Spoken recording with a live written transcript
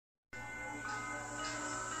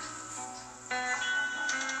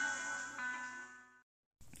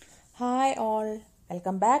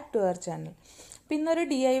Welcome back to our channel. പിന്നൊരു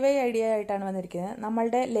DIY idea ആയിട്ടാണ് വന്നിരിക്കുന്നത്.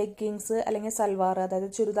 നമ്മളുടെ ലെഗിങ്സ് അല്ലെങ്കിൽ സൽവാർ, അതായത്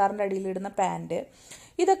ചുരിദാറിൻ്റെ അടിയിലിടുന്ന പാൻറ്റ്,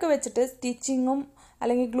 ഇതൊക്കെ വെച്ചിട്ട് സ്റ്റിച്ചിങ്ങും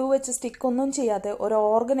അല്ലെങ്കിൽ ഗ്ലൂ വെച്ച് സ്റ്റിക്കൊന്നും ചെയ്യാത്ത ഒരു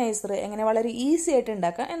ഓർഗനൈസർ എങ്ങനെ വളരെ ഈസി ആയിട്ട്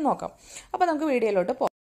ഉണ്ടാക്കാം എന്ന് നോക്കാം. അപ്പോൾ നമുക്ക് വീഡിയോയിലോട്ട്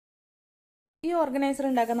പോകാം. ഈ ഓർഗനൈസർ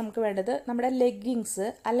ഉണ്ടാക്കാൻ നമുക്ക് വേണ്ടത് നമ്മുടെ ലെഗിങ്സ്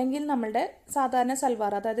അല്ലെങ്കിൽ നമ്മളുടെ സാധാരണ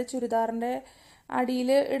സൽവാർ, അതായത് ചുരിദാറിൻ്റെ അടിയിൽ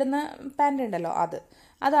ഇടുന്ന പാൻറ് ഉണ്ടല്ലോ,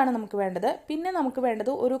 അതാണ് നമുക്ക് വേണ്ടത്. പിന്നെ നമുക്ക്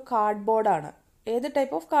വേണ്ടത് ഒരു കാർഡ്ബോർഡാണ്. ഏത്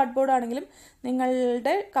ടൈപ്പ് ഓഫ് കാർഡ്ബോർഡ് ആണെങ്കിലും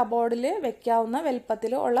നിങ്ങളുടെ കബോർഡിൽ വെക്കാവുന്ന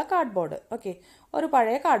വലുപ്പത്തിൽ ഉള്ള കാർഡ്ബോർഡ്. ഓക്കെ, ഒരു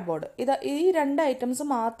പഴയ കാർഡ്ബോർഡ്. ഈ രണ്ട് ഐറ്റംസ്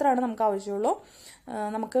മാത്രമാണ് നമുക്ക് ആവശ്യമുള്ളൂ.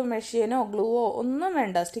 നമുക്ക് മെഷീനോ ഗ്ലൂവോ ഒന്നും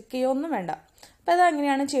വേണ്ട, സ്റ്റിക്ക് ചെയ്യോ ഒന്നും വേണ്ട. അപ്പോൾ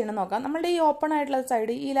അതെങ്ങനെയാണ് ചെയ്യണമെന്ന് നോക്കാം. നമ്മളുടെ ഈ ഓപ്പൺ ആയിട്ടുള്ള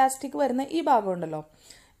സൈഡ്, ഈ ഇലാസ്റ്റിക് വരുന്ന ഈ ഭാഗം ഉണ്ടല്ലോ,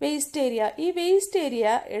 വേസ്റ്റ് ഏരിയ, ഈ വേസ്റ്റ് ഏരിയ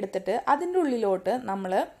എടുത്തിട്ട് അതിൻ്റെ ഉള്ളിലോട്ട്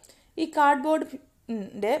നമ്മൾ ഈ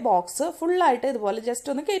കാർഡ്ബോർഡിൻ്റെ ബോക്സ് ഫുള്ളായിട്ട് ഇതുപോലെ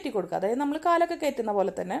ജസ്റ്റ് ഒന്ന് കയറ്റി കൊടുക്കുക. അതായത് നമ്മൾ കാലൊക്കെ കയറ്റുന്ന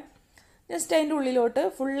പോലെ തന്നെ ജസ്റ്റ് അതിൻ്റെ ഉള്ളിലോട്ട്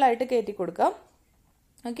ഫുള്ളായിട്ട് കയറ്റി കൊടുക്കാം.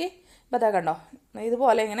 ഓക്കെ, ഇപ്പോൾ അതാ കണ്ടോ,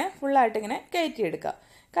 ഇതുപോലെ ഇങ്ങനെ ഫുള്ളായിട്ട് ഇങ്ങനെ കയറ്റിയെടുക്കുക.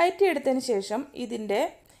 കയറ്റിയെടുത്തതിന് ശേഷം ഇതിൻ്റെ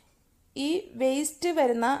ഈ വേസ്റ്റ്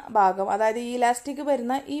വരുന്ന ഭാഗം, അതായത് ഈ ഇലാസ്റ്റിക്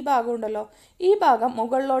വരുന്ന ഈ ഭാഗം ഉണ്ടല്ലോ, ഈ ഭാഗം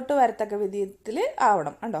മുകളിലോട്ട് വരത്തക്ക വിധത്തിൽ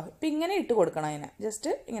ആവണം. കണ്ടോ, ഇപ്പം ഇങ്ങനെ ഇട്ട് കൊടുക്കണം. അതിനെ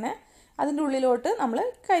ജസ്റ്റ് ഇങ്ങനെ അതിൻ്റെ ഉള്ളിലോട്ട് നമ്മൾ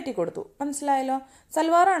കയറ്റി കൊടുത്തു. മനസ്സിലായല്ലോ?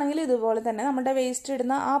 സൽവാർ ആണെങ്കിൽ ഇതുപോലെ തന്നെ നമ്മുടെ വേസ്റ്റ്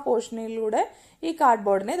ഇടുന്ന ആ പോർഷനിലൂടെ ഈ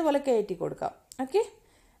കാർഡ്ബോർഡിനെ ഇതുപോലെ കയറ്റി കൊടുക്കാം. ഓക്കെ,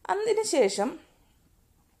 അതിന് ശേഷം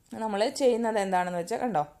നമ്മൾ ചെയ്യുന്നത് എന്താണെന്ന് വെച്ചാൽ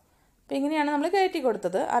കണ്ടോ, അപ്പോൾ ഇങ്ങനെയാണ് നമ്മൾ കയറ്റി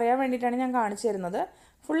കൊടുത്തത്. അറിയാൻ വേണ്ടിയിട്ടാണ് ഞാൻ കാണിച്ചു തരുന്നത്.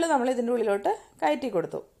 ഫുള്ള് നമ്മൾ ഇതിൻ്റെ ഉള്ളിലോട്ട് കയറ്റി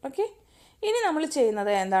കൊടുത്തു. ഓക്കെ, ഇനി നമ്മൾ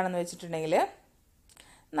ചെയ്യുന്നത് എന്താണെന്ന് വെച്ചിട്ടുണ്ടെങ്കിൽ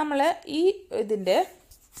നമ്മൾ ഇതിൻ്റെ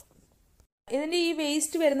ഈ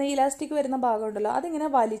വേസ്റ്റ് വരുന്ന ഇലാസ്റ്റിക് വരുന്ന ഭാഗം ഉണ്ടല്ലോ, അതിങ്ങനെ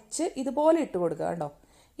വലിച്ച് ഇതുപോലെ ഇട്ട് കൊടുക്കുക. കണ്ടോ,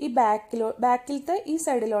 ഈ ബാക്കിലത്തെ ഈ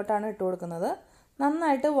സൈഡിലോട്ടാണ് ഇട്ട് കൊടുക്കുന്നത്.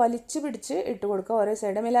 നന്നായിട്ട് വലിച്ചു പിടിച്ച് ഇട്ട് കൊടുക്കുക ഓരോ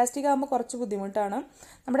സൈഡും. ഇലാസ്റ്റിക് ആകുമ്പോൾ കുറച്ച് ബുദ്ധിമുട്ടാണ്.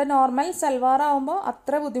 നമ്മുടെ നോർമൽ സൽവാർ ആകുമ്പോൾ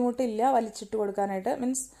അത്ര ബുദ്ധിമുട്ടില്ല വലിച്ചിട്ട് കൊടുക്കാനായിട്ട്.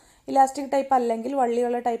 മീൻസ് ഇലാസ്റ്റിക് ടൈപ്പ് അല്ലെങ്കിൽ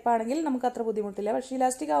വള്ളിയുള്ള ടൈപ്പ് ആണെങ്കിൽ നമുക്ക് അത്ര ബുദ്ധിമുട്ടില്ല. പക്ഷേ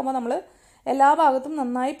ഇലാസ്റ്റിക് ആകുമ്പോൾ നമ്മൾ എല്ലാ ഭാഗത്തും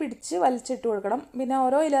നന്നായി പിടിച്ച് വലിച്ചിട്ട് കൊടുക്കണം. പിന്നെ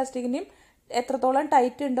ഓരോ ഇലാസ്റ്റിക്കിൻ്റെയും എത്രത്തോളം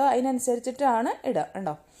ടൈറ്റ് ഉണ്ടോ അതിനനുസരിച്ചിട്ടാണ് ഇടുക.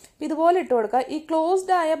 ഉണ്ടോ, ഇതുപോലെ ഇട്ട് കൊടുക്കുക. ഈ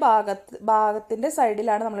ക്ലോസ്ഡ് ആയ ഭാഗത്തിൻ്റെ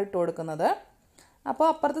സൈഡിലാണ് നമ്മൾ ഇട്ട് കൊടുക്കുന്നത്. അപ്പോൾ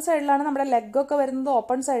അപ്പുറത്തെ സൈഡിലാണ് നമ്മുടെ ലെഗൊക്കെ വരുന്നത്,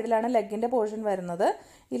 ഓപ്പൺ സൈഡിലാണ് ലെഗിൻ്റെ പോർഷൻ വരുന്നത്.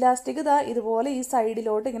 ഇലാസ്റ്റിക് ഇതുപോലെ ഈ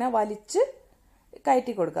സൈഡിലോട്ട് ഇങ്ങനെ വലിച്ച്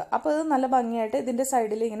കയറ്റി കൊടുക്കുക. അപ്പോൾ ഇത് നല്ല ഭംഗിയായിട്ട് ഇതിൻ്റെ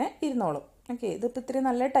സൈഡിൽ ഇങ്ങനെ ഇരുന്നോളും. ഓക്കെ, ഇതിപ്പോൾ ഇത്രയും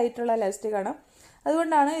നല്ല ടൈറ്റുള്ള ഇലാസ്റ്റിക് ആണ്,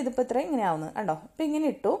 അതുകൊണ്ടാണ് ഇതിപ്പോൾ ഇത്രയും ഇങ്ങനെ ആവുന്നത്. കണ്ടോ, ഇപ്പോൾ ഇങ്ങനെ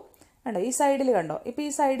ഇട്ടു. കണ്ടോ, ഈ സൈഡിൽ കണ്ടോ, ഇപ്പോൾ ഈ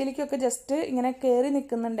സൈഡിലേക്കൊക്കെ ജസ്റ്റ് ഇങ്ങനെ കയറി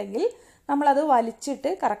നിൽക്കുന്നുണ്ടെങ്കിൽ നമ്മളത് വലിച്ചിട്ട്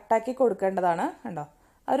കറക്റ്റാക്കി കൊടുക്കേണ്ടതാണ്. കണ്ടോ,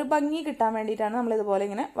 ഒരു ഭംഗി കിട്ടാൻ വേണ്ടിയിട്ടാണ് നമ്മളിതുപോലെ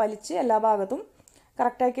ഇങ്ങനെ വലിച്ച് എല്ലാ ഭാഗത്തും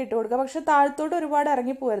കറക്റ്റാക്കി ഇട്ട് കൊടുക്കുക. പക്ഷെ താഴത്തോട്ട് ഒരുപാട്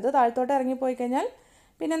ഇറങ്ങിപ്പോകരുത്. താഴത്തോട്ട് ഇറങ്ങിപ്പോയി കഴിഞ്ഞാൽ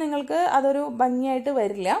പിന്നെ നിങ്ങൾക്ക് അതൊരു ഭംഗിയായിട്ട്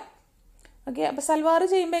വരില്ല. ഓക്കെ, അപ്പോൾ സൽവാർ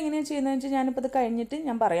ചെയ്യുമ്പോൾ എങ്ങനെയാണ് ചെയ്യുന്നതെന്ന് വെച്ചാൽ ഞാനിപ്പോൾ ഇത് കഴിഞ്ഞിട്ട്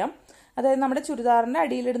ഞാൻ പറയാം. അതായത് നമ്മുടെ ചുരിദാറിൻ്റെ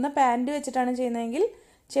അടിയിലിടുന്ന പാൻറ്റ് വെച്ചിട്ടാണ് ചെയ്യുന്നതെങ്കിൽ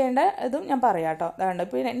ചെയ്യേണ്ട ഇതും ഞാൻ പറയാം കേട്ടോ. അതാണ്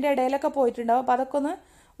ഇപ്പോൾ എൻ്റെ ഇടയിലൊക്കെ പോയിട്ടുണ്ടാവും. അപ്പോൾ അതൊക്കെ ഒന്ന്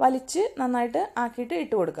വലിച്ച് നന്നായിട്ട് ആക്കിയിട്ട്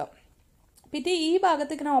ഇട്ട് കൊടുക്കാം. പിന്നെ ഈ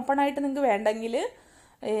ഭാഗത്ത് ഇങ്ങനെ ഓപ്പൺ ആയിട്ട് നിങ്ങൾക്ക് വേണ്ടെങ്കിൽ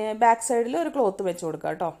ബാക്ക് സൈഡിൽ ഒരു ക്ലോത്ത് വെച്ച് കൊടുക്കുക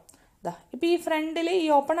കേട്ടോ. ഇപ്പോൾ ഈ ഫ്രണ്ടിൽ ഈ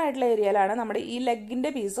ഓപ്പൺ ആയിട്ടുള്ള ഏരിയയിലാണ് നമ്മുടെ ഈ ലെഗിൻ്റെ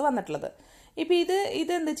പീസ് വന്നിട്ടുള്ളത്. ഇപ്പോൾ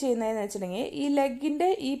ഇത് എന്ത് ചെയ്യുന്നതെന്ന് വെച്ചിട്ടുണ്ടെങ്കിൽ ഈ ലെഗിൻ്റെ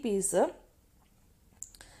ഈ പീസ്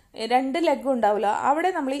രണ്ട് ലെഗും ഉണ്ടാവില്ല, അവിടെ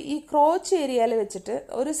നമ്മൾ ഈ ക്രോച്ച് ഏരിയയിൽ വെച്ചിട്ട്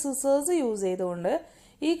ഒരു സിസേഴ്സ് യൂസ് ചെയ്തുകൊണ്ട്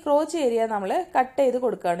ഈ ക്രോച്ച് ഏരിയ നമ്മൾ കട്ട് ചെയ്ത്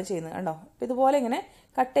കൊടുക്കുകയാണ് ചെയ്യുന്നത്. കണ്ടോ, ഇതുപോലെ ഇങ്ങനെ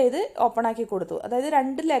കട്ട് ചെയ്ത് ഓപ്പൺ ആക്കി കൊടുത്തു. അതായത്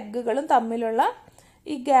രണ്ട് ലെഗുകളും തമ്മിലുള്ള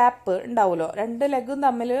ഈ ഗ്യാപ്പ് ഉണ്ടാവുമല്ലോ, രണ്ട് ലെഗും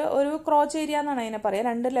തമ്മിൽ ഒരു ക്രോച്ച് ഏരിയ എന്നാണ് അതിനെ പറയുക,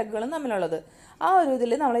 രണ്ട് ലെഗുകളും തമ്മിലുള്ളത്. ആ ഒരു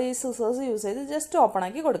ഇതിൽ നമ്മൾ ഈ സിസേഴ്സ് യൂസ് ചെയ്ത് ജസ്റ്റ് ഓപ്പൺ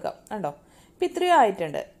ആക്കി കൊടുക്കാം. കണ്ടോ, ഇപ്പം ഇത്രയും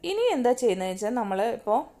ആയിട്ടുണ്ട്. ഇനി എന്താ ചെയ്യുന്നതെന്ന് വെച്ചാൽ നമ്മൾ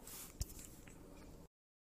ഇപ്പോൾ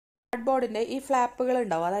കാർഡ്ബോർഡിൻ്റെ ഈ ഫ്ലാപ്പുകൾ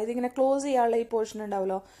ഉണ്ടാവും, അതായത് ഇങ്ങനെ ക്ലോസ് ചെയ്യാനുള്ള ഈ പോർഷൻ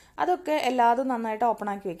ഉണ്ടാവുമല്ലോ, അതൊക്കെ എല്ലാതും നന്നായിട്ട് ഓപ്പൺ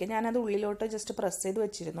ആക്കി വെക്കുക. ഞാനത് ഉള്ളിലോട്ട് ജസ്റ്റ് പ്രസ് ചെയ്ത്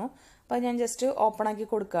വെച്ചിരുന്നു. അപ്പോൾ ഞാൻ ജസ്റ്റ് ഓപ്പൺ ആക്കി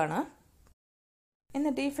കൊടുക്കുകയാണ്.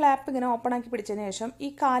 എന്നിട്ട് ഈ ഫ്ലാപ്പ് ഇങ്ങനെ ഓപ്പൺ ആക്കി പിടിച്ചതിന് ശേഷം ഈ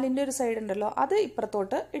കാലിൻ്റെ ഒരു സൈഡ് ഉണ്ടല്ലോ, അത്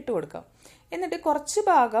ഇപ്പുറത്തോട്ട് ഇട്ട് കൊടുക്കാം. എന്നിട്ട് കുറച്ച്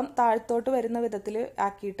ഭാഗം താഴത്തോട്ട് വരുന്ന വിധത്തിൽ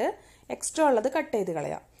ആക്കിയിട്ട് എക്സ്ട്രാ ഉള്ളത് കട്ട് ചെയ്ത്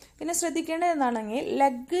കളയാം. പിന്നെ ശ്രദ്ധിക്കേണ്ടത്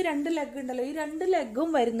എന്താണെങ്കിൽ രണ്ട് ലെഗ് ഉണ്ടല്ലോ, ഈ രണ്ട് ലെഗും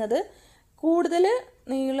വരുന്നത് കൂടുതൽ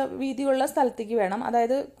വീതിയുള്ള സ്ഥലത്തേക്ക് വേണം.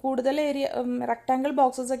 അതായത് കൂടുതൽ ഏരിയ റെക്ടാങ്കിൾ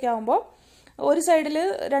ബോക്സസ് ഒക്കെ ആകുമ്പോൾ ഒരു സൈഡിൽ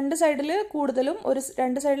രണ്ട് സൈഡിൽ കൂടുതലും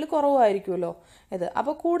രണ്ട് സൈഡിൽ കുറവായിരിക്കുമല്ലോ ഇത്.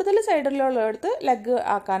 അപ്പോൾ കൂടുതൽ സൈഡിലുള്ളിടത്ത് ലെഗ്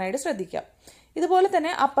ആക്കാനായിട്ട് ശ്രദ്ധിക്കാം. ഇതുപോലെ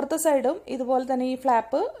തന്നെ അപ്പുറത്തെ സൈഡും ഇതുപോലെ തന്നെ ഈ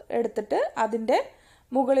ഫ്ലാപ്പ് എടുത്തിട്ട് അതിൻ്റെ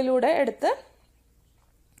മുകളിലൂടെ എടുത്ത്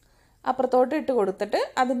അപ്പുറത്തോട്ട് ഇട്ട് കൊടുത്തിട്ട്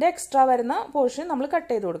അതിൻ്റെ എക്സ്ട്രാ വരുന്ന പോർഷൻ നമ്മൾ കട്ട്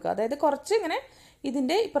ചെയ്ത് കൊടുക്കുക. അതായത് കുറച്ച് ഇങ്ങനെ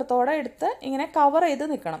ഇതിൻ്റെ ഇപ്പുറത്തോടെ എടുത്ത് ഇങ്ങനെ കവർ ചെയ്ത്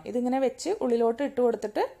നിൽക്കണം. ഇതിങ്ങനെ വെച്ച് ഉള്ളിലോട്ട് ഇട്ട്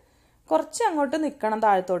കൊടുത്തിട്ട് കുറച്ച് അങ്ങോട്ട് നിൽക്കണം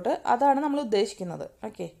താഴത്തോട്ട്. അതാണ് നമ്മൾ ഉദ്ദേശിക്കുന്നത്.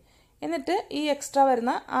 ഓക്കെ, എന്നിട്ട് ഈ എക്സ്ട്രാ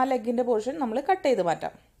വരുന്ന ആ ലെഗിൻ്റെ പോർഷൻ നമ്മൾ കട്ട് ചെയ്ത്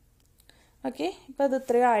മാറ്റാം. ഓക്കെ, ഇപ്പോൾ ഇത്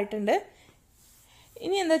ഇത്രയും ആയിട്ടുണ്ട്.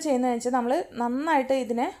 ഇനി എന്താ ചെയ്യുന്നതെന്ന് വെച്ചാൽ നമ്മൾ നന്നായിട്ട്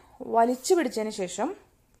ഇതിനെ വലിച്ചു പിടിച്ചതിന് ശേഷം,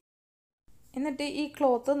 എന്നിട്ട് ഈ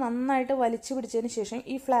ക്ലോത്ത് നന്നായിട്ട് വലിച്ചു പിടിച്ചതിന് ശേഷം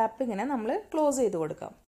ഈ ഫ്ലാപ്പ് ഇങ്ങനെ നമ്മൾ ക്ലോസ് ചെയ്ത്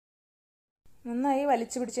കൊടുക്കാം. നന്നായി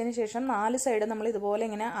വലിച്ചു പിടിച്ചതിന് ശേഷം 4 സൈഡ് നമ്മൾ ഇതുപോലെ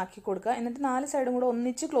ഇങ്ങനെ ആക്കി കൊടുക്കുക. എന്നിട്ട് 4 സൈഡും കൂടെ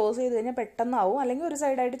ഒന്നിച്ച് ക്ലോസ് ചെയ്ത് കഴിഞ്ഞാൽ പെട്ടെന്നാവും, അല്ലെങ്കിൽ ഒരു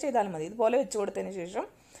സൈഡായിട്ട് ചെയ്താലും മതി. ഇതുപോലെ വെച്ച് കൊടുത്തതിന് ശേഷം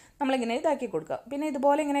നമ്മളിങ്ങനെ ഇതാക്കി കൊടുക്കുക. പിന്നെ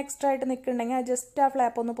ഇതുപോലെ ഇങ്ങനെ എക്സ്ട്രാ ആയിട്ട് നിൽക്കുന്നുണ്ടെങ്കിൽ ആ ജസ്റ്റ് ആ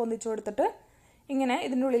ഫ്ലാപ്പ് ഒന്ന് പൊന്തിച്ച് കൊടുത്തിട്ട് ഇങ്ങനെ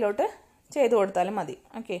ഇതിൻ്റെ ഉള്ളിലോട്ട് ചെയ്ത് കൊടുത്താലും മതി.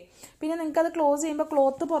 ഓക്കെ, പിന്നെ നിങ്ങൾക്കത് ക്ലോസ് ചെയ്യുമ്പോൾ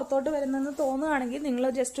ക്ലോത്ത് പുറത്തോട്ട് വരുന്നതെന്ന് തോന്നുകയാണെങ്കിൽ നിങ്ങൾ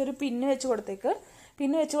ജസ്റ്റ് ഒരു പിന്ന് വെച്ച് കൊടുത്തേക്ക്.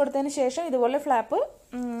 പിന്ന് വെച്ച് കൊടുത്തതിന് ശേഷം ഇതുപോലെ ഫ്ലാപ്പ്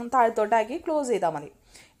താഴത്തോട്ടാക്കി ക്ലോസ് ചെയ്താൽ മതി.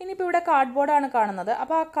 ഇനിയിപ്പോൾ ഇവിടെ കാർഡ്ബോർഡാണ് കാണുന്നത്.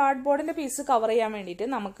 അപ്പോൾ ആ കാർഡ്ബോർഡിൻ്റെ പീസ് കവർ ചെയ്യാൻ വേണ്ടിയിട്ട്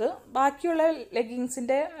നമുക്ക് ബാക്കിയുള്ള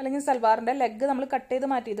ലെഗിങ്സിൻ്റെ അല്ലെങ്കിൽ സൽവാറിൻ്റെ ലെഗ് നമ്മൾ കട്ട് ചെയ്ത്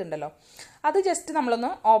മാറ്റിയിട്ടുണ്ടല്ലോ, അത് ജസ്റ്റ് നമ്മളൊന്ന്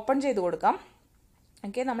ഓപ്പൺ ചെയ്ത് കൊടുക്കാം.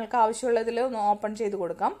 ഓക്കെ, നമ്മൾക്ക് ആവശ്യമുള്ളതിൽ ഒന്ന് ഓപ്പൺ ചെയ്ത്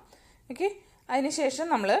കൊടുക്കാം. ഓക്കെ, അതിനുശേഷം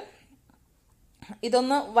നമ്മൾ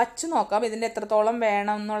ഇതൊന്ന് വച്ച് നോക്കാം, ഇതിൻ്റെ എത്രത്തോളം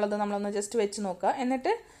വേണം എന്നുള്ളത് നമ്മളൊന്ന് ജസ്റ്റ് വെച്ച് നോക്കുക.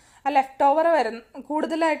 എന്നിട്ട് ആ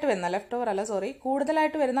കൂടുതലായിട്ട്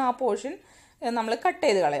വരുന്ന ആ പോർഷൻ നമ്മൾ കട്ട്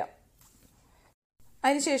ചെയ്ത് കളയാം.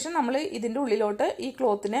 അതിനുശേഷം നമ്മൾ ഇതിൻ്റെ ഉള്ളിലോട്ട് ഈ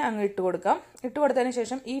ക്ലോത്തിനെ അങ്ങ് ഇട്ട് കൊടുക്കാം. ഇട്ട് കൊടുത്തതിന്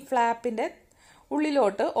ശേഷം ഈ ഫ്ലാപ്പിൻ്റെ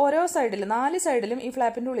ഉള്ളിലോട്ട് ഓരോ സൈഡിലും 4 സൈഡിലും ഈ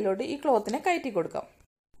ഫ്ലാപ്പിൻ്റെ ഉള്ളിലോട്ട് ഈ ക്ലോത്തിനെ കയറ്റി കൊടുക്കാം.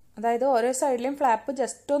 അതായത് ഓരോ സൈഡിലും ഫ്ലാപ്പ്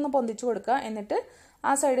ജസ്റ്റ് ഒന്ന് പൊന്തിച്ച് കൊടുക്കുക. എന്നിട്ട്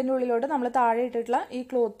ആ സൈഡിൻ്റെ ഉള്ളിലോട്ട് നമ്മൾ താഴെ ഇട്ടിട്ടുള്ള ഈ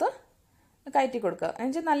ക്ലോത്ത് കയറ്റി കൊടുക്കുക.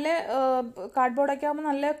 എന്നുവെച്ചാൽ നല്ല കാർഡ്ബോർഡൊക്കെ ആകുമ്പോൾ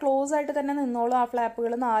നല്ല ക്ലോസ് ആയിട്ട് തന്നെ നിന്നോളൂ. ആ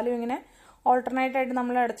ഫ്ലാപ്പുകൾ 4 ഇങ്ങനെ ഓൾട്ടർനേറ്റ് ആയിട്ട്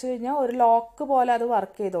നമ്മൾ അടച്ചു കഴിഞ്ഞാൽ ഒരു ലോക്ക് പോലെ അത്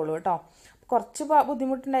വർക്ക് ചെയ്തോളൂ കേട്ടോ. കുറച്ച്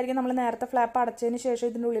ബുദ്ധിമുട്ടുണ്ടായിരിക്കും നമ്മൾ നേരത്തെ ഫ്ലാപ്പ് അടച്ചതിന് ശേഷം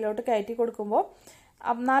ഇതിൻ്റെ ഉള്ളിലോട്ട് കയറ്റി കൊടുക്കുമ്പോൾ.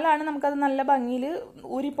 എന്നാലാണ് നമുക്കത് നല്ല ഭംഗിയിൽ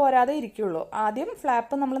ഊരിപ്പോരാതെ ഇരിക്കുള്ളൂ. ആദ്യം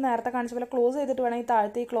ഫ്ലാപ്പ് നമ്മൾ നേരത്തെ കാണിച്ച പോലെ ക്ലോസ് ചെയ്തിട്ട് വേണം ഈ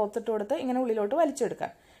താഴത്തെ ഈ ക്ലോത്ത് ഇട്ട് കൊടുത്ത് ഇങ്ങനെ ഉള്ളിലോട്ട്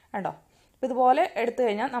വലിച്ചെടുക്കാൻ. കണ്ടോ, ഇതുപോലെ എടുത്തു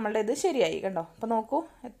കഴിഞ്ഞാൽ നമ്മളുടെ ഇത് ശരിയായി. കണ്ടോ, അപ്പോൾ നോക്കൂ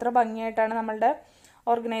എത്ര ഭംഗിയായിട്ടാണ് നമ്മളുടെ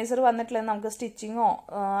ഓർഗനൈസർ വന്നിട്ടുള്ളത്. നമുക്ക് സ്റ്റിച്ചിങ്ങോ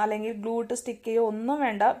അല്ലെങ്കിൽ ഗ്ലൂ ഇട്ട് സ്റ്റിക്ക് ചെയ്യോ ഒന്നും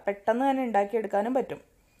വേണ്ട, പെട്ടെന്ന് തന്നെ ഉണ്ടാക്കിയെടുക്കാനും പറ്റും.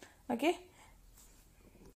 ഓക്കെ,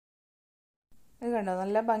 ഇത് കണ്ടോ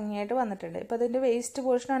നല്ല ഭംഗിയായിട്ട് വന്നിട്ടുണ്ട്. ഇപ്പോൾ അതിൻ്റെ വേസ്റ്റ്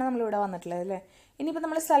പോർഷനാണ് നമ്മളിവിടെ വന്നിട്ടുള്ളത് അല്ലേ. ഇനിയിപ്പോൾ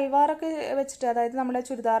നമ്മൾ സൽവാറൊക്കെ വെച്ചിട്ട്, അതായത് നമ്മുടെ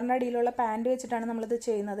ചുരിദാറിൻ്റെ അടിയിലുള്ള പാൻറ് വെച്ചിട്ടാണ് നമ്മളിത്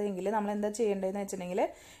ചെയ്യുന്നത് എങ്കിൽ നമ്മൾ എന്താ ചെയ്യേണ്ടതെന്ന് വെച്ചിട്ടുണ്ടെങ്കിൽ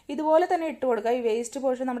ഇതുപോലെ തന്നെ ഇട്ട് കൊടുക്കുക. ഈ വേസ്റ്റ്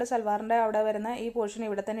പോർഷൻ നമ്മുടെ സൽവാറിൻ്റെ അവിടെ വരുന്ന ഈ പോർഷൻ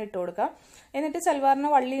ഇവിടെ തന്നെ ഇട്ട് കൊടുക്കുക. എന്നിട്ട് സൽവാറിന്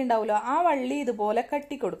വള്ളി ഉണ്ടാവുമല്ലോ, ആ വള്ളി ഇതുപോലെ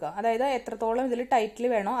കെട്ടിക്കൊടുക്കുക. അതായത് എത്രത്തോളം ഇതിൽ ടൈറ്റിൽ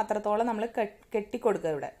വേണോ അത്രത്തോളം നമ്മൾ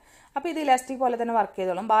കെട്ടിക്കൊടുക്കുക ഇവിടെ. അപ്പോൾ ഇത് ഇലാസ്റ്റിക് പോലെ തന്നെ വർക്ക്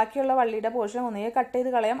ചെയ്തോളും. ബാക്കിയുള്ള വള്ളിയുടെ പോർഷൻ ഒന്നുകിൽ കട്ട്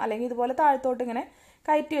ചെയ്ത് കളയാം, അല്ലെങ്കിൽ ഇതുപോലെ താഴത്തോട്ട് ഇങ്ങനെ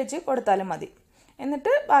കയറ്റി വെച്ച് കൊടുത്താലും മതി.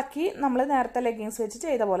 എന്നിട്ട് ബാക്കി നമ്മൾ നേരത്തെ ലെഗിങ്സ് വെച്ച്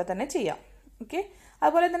ചെയ്ത പോലെ തന്നെ ചെയ്യാം. ഓക്കെ,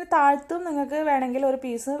 അതുപോലെ തന്നെ താഴത്തും നിങ്ങൾക്ക് വേണമെങ്കിൽ ഒരു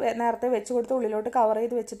പീസ് നേരത്തെ വെച്ച് കൊടുത്ത് ഉള്ളിലോട്ട് കവർ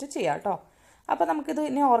ചെയ്ത് വെച്ചിട്ട് ചെയ്യാം കേട്ടോ. അപ്പോൾ നമുക്കിത്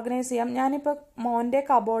ഇനി ഓർഗനൈസ് ചെയ്യാം. ഞാനിപ്പോൾ മോൻ്റെ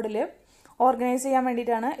കബോർഡിൽ ഓർഗനൈസ് ചെയ്യാൻ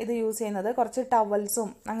വേണ്ടിയിട്ടാണ് ഇത് യൂസ് ചെയ്യുന്നത്. കുറച്ച്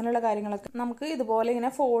ടവൽസും അങ്ങനെയുള്ള കാര്യങ്ങളൊക്കെ നമുക്ക് ഇതുപോലെ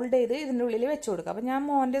ഇങ്ങനെ ഫോൾഡ് ചെയ്ത് ഇതിൻ്റെ ഉള്ളിൽ വെച്ച് കൊടുക്കാം. അപ്പോൾ ഞാൻ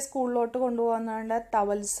മോൻ്റെ സ്കൂളിലോട്ട് കൊണ്ടുപോകുന്ന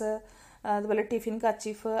ടവൽസ്, അതുപോലെ ടിഫിൻ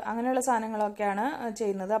കച്ചീഫ് അങ്ങനെയുള്ള സാധനങ്ങളൊക്കെയാണ്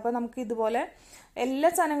ചെയ്യുന്നത്. അപ്പോൾ നമുക്ക് ഇതുപോലെ എല്ലാ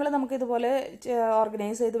സാധനങ്ങളും നമുക്ക് ഇതുപോലെ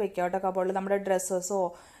ഓർഗനൈസ് ചെയ്ത് വെക്കാം കേട്ടോ കബോർഡിൽ. നമ്മുടെ ഡ്രസ്സസോ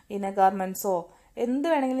ഇന്നർ ഗാർമെൻറ്റ്സോ എന്ത്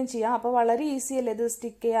വേണമെങ്കിലും ചെയ്യാം. അപ്പോൾ വളരെ ഈസി അല്ലേ ഇത്.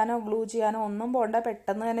 സ്റ്റിക്ക് ചെയ്യാനോ ഗ്ലൂ ചെയ്യാനോ ഒന്നും പോകണ്ട,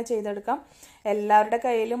 പെട്ടെന്ന് തന്നെ ചെയ്തെടുക്കാം. എല്ലാവരുടെ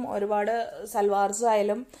കയ്യിലും ഒരുപാട് സൽവാർസ്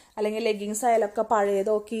ആയാലും അല്ലെങ്കിൽ ലെഗിങ്സ് ആയാലും ഒക്കെ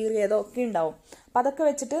പഴയതോ കീറിയതോ ഒക്കെ ഉണ്ടാവും. അപ്പോൾ അതൊക്കെ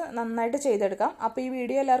വെച്ചിട്ട് നന്നായിട്ട് ചെയ്തെടുക്കാം. അപ്പോൾ ഈ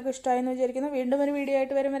വീഡിയോ എല്ലാവർക്കും ഇഷ്ടമായെന്ന് വിചാരിക്കുന്നു. വീണ്ടും ഒരു വീഡിയോ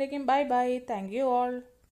ആയിട്ട് വരുമ്പോഴേക്കും bye bye. Thank you all.